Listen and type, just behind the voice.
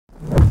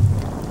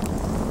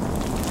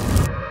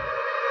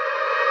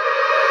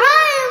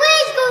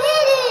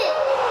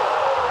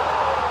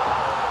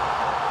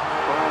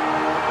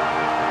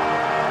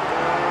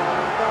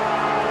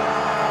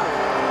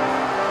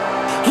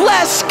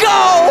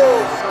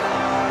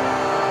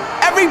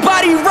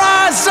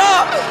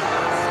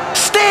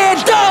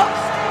Hold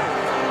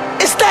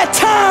up, it's that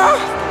time.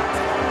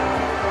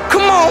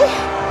 Come on.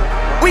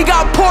 We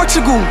got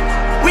Portugal,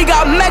 we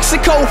got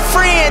Mexico,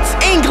 France,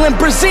 England,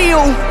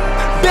 Brazil,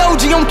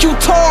 Belgium,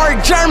 Qatar,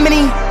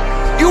 Germany,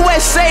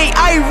 USA,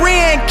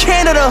 Iran,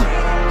 Canada,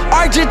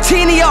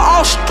 Argentina,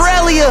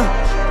 Australia,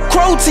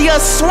 Croatia,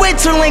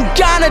 Switzerland,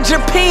 Ghana,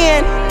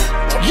 Japan,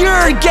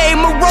 Uruguay,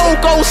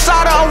 Morocco,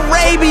 Saudi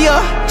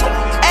Arabia,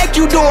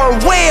 Ecuador,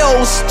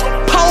 Wales,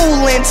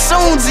 Poland,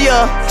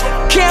 Tunisia,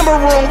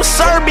 Cameroon,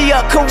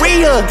 Serbia,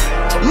 Korea,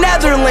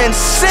 Netherlands,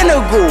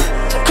 Senegal,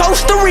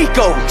 Costa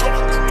Rica.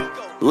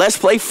 Let's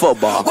play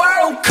football.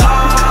 World Cup,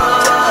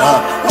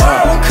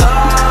 World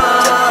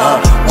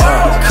Cup,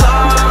 World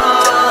Cup,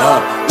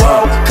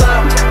 World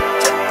Cup,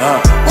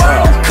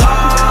 World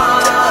Cup,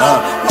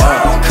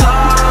 World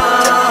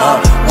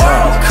Cup,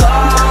 World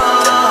Cup,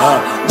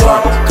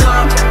 World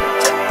Cup,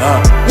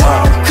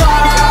 World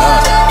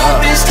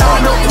Cup. It's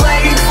time to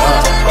play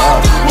football.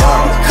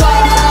 World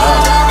Cup,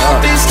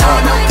 it's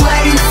time to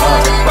play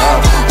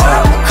football.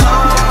 World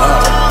Cup,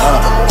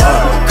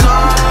 World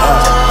Cup,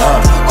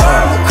 World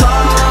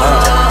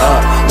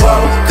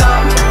Cup,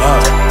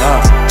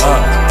 World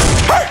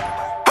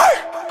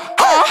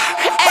Cup.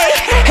 Hey,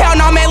 hell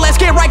no, man, let's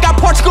get right. Got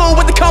Portugal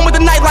with the come with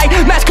the nightlight.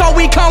 Mexico,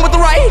 we come with the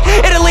right.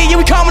 Italy,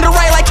 we come with the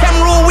right. Like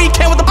Cameroon, we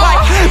came with the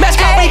pipe.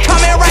 Mexico, we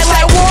coming right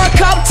like World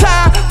Cup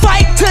time.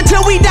 Fight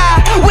till we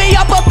die. We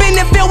up in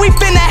the field, we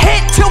finna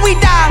hit till we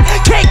die.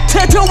 Kick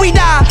till we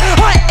die.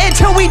 Hunt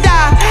until we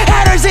die.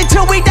 Headers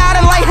until we die.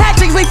 And like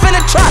hat-tricks, we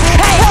finna try.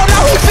 Hey, hell no,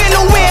 we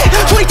finna win.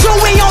 22,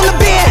 we on the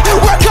bend.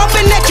 World Cup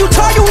in that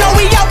Qatar, you know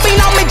we out, we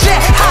on the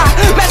jet. Ha,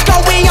 Mexico,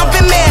 we up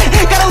in man.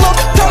 Got a look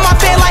on my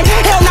fan like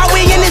hell no,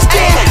 we in this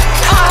den.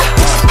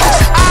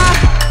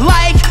 I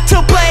like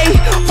to play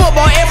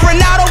football. If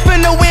Ronaldo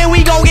finna win,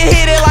 we gon' get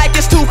hit it like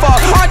it's too far.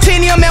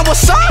 Argentina, man,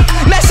 what's up?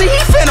 Messi, he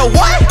finna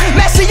what?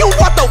 Messi, you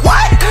want the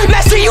what?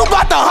 Messi, you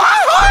bought the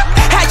huh?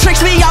 Hat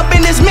tricks, we up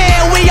in this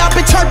man. We up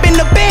in chirping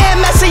the band.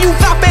 Messi, you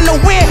up in the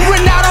win.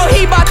 Ronaldo,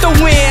 he bout to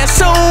win.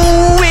 So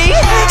we.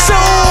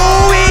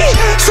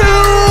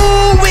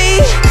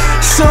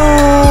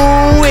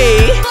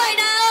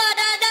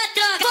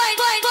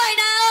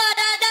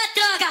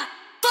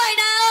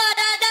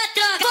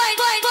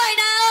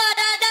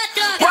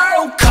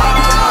 World Cup,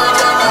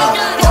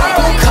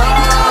 World Cup,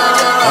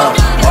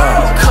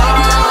 World Cup,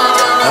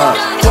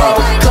 World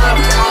Cup,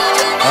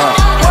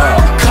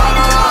 World Cup,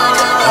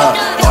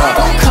 World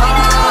Cup,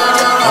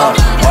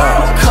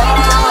 World Cup,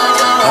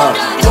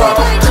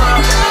 World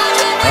Cup,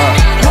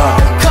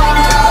 World Cup.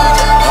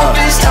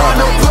 It's time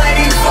to play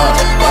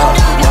football.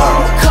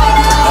 World Cup,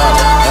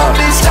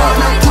 it's time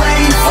to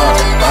play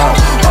football.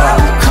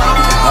 World Cup,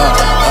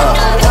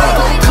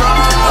 World Cup,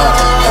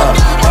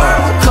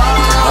 World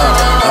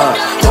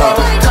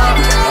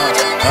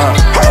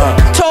Cup.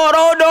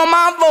 Todo do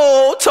my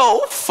voto.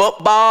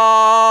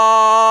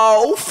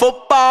 Football,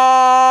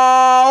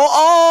 football,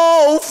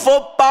 oh,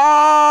 football,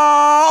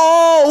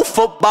 oh,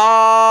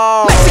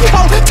 football.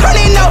 Mexico,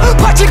 turning out.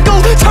 Portugal,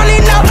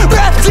 turning out.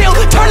 Brazil,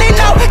 turning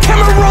out.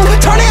 Cameroon,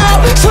 turning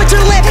out.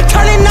 Switzerland,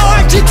 turning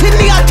out.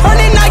 Argentina,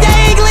 turning out.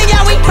 Yeah, England,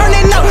 yeah, we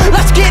turning out.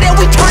 Let's get it,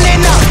 we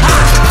turning up.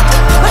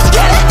 Let's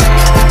get it.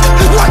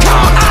 Work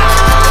on.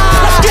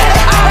 Let's get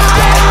it. Let's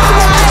get it.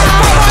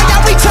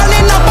 Yeah, we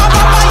turning up.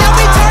 Yeah,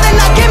 we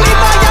turning up. Give me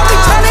ball, yeah, we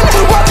turning up.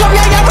 Work up,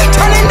 yeah, we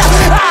turning up.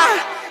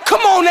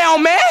 Come on now,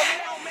 man.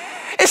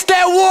 It's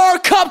that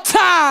World Cup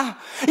time.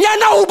 Y'all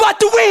know who about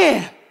to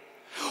win.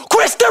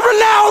 Cristiano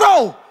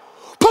Ronaldo.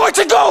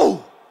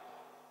 Portugal.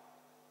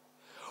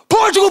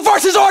 Portugal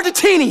versus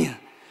Argentina.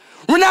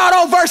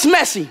 Ronaldo versus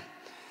Messi.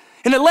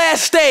 In the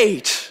last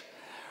stage,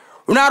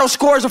 Ronaldo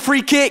scores a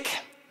free kick,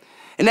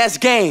 and that's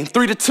game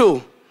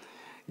 3-2.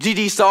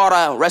 GG's to all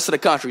the rest of the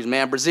countries,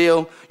 man.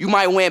 Brazil, you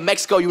might win.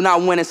 Mexico, you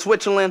not winning.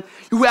 Switzerland,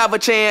 you have a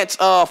chance.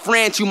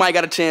 France, you might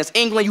got a chance.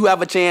 England, you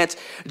have a chance.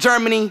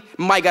 Germany,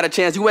 might got a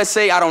chance.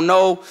 USA, I don't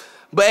know.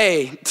 But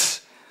hey,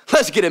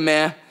 let's get it,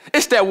 man.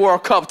 It's that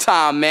World Cup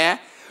time, man.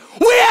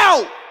 We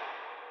out!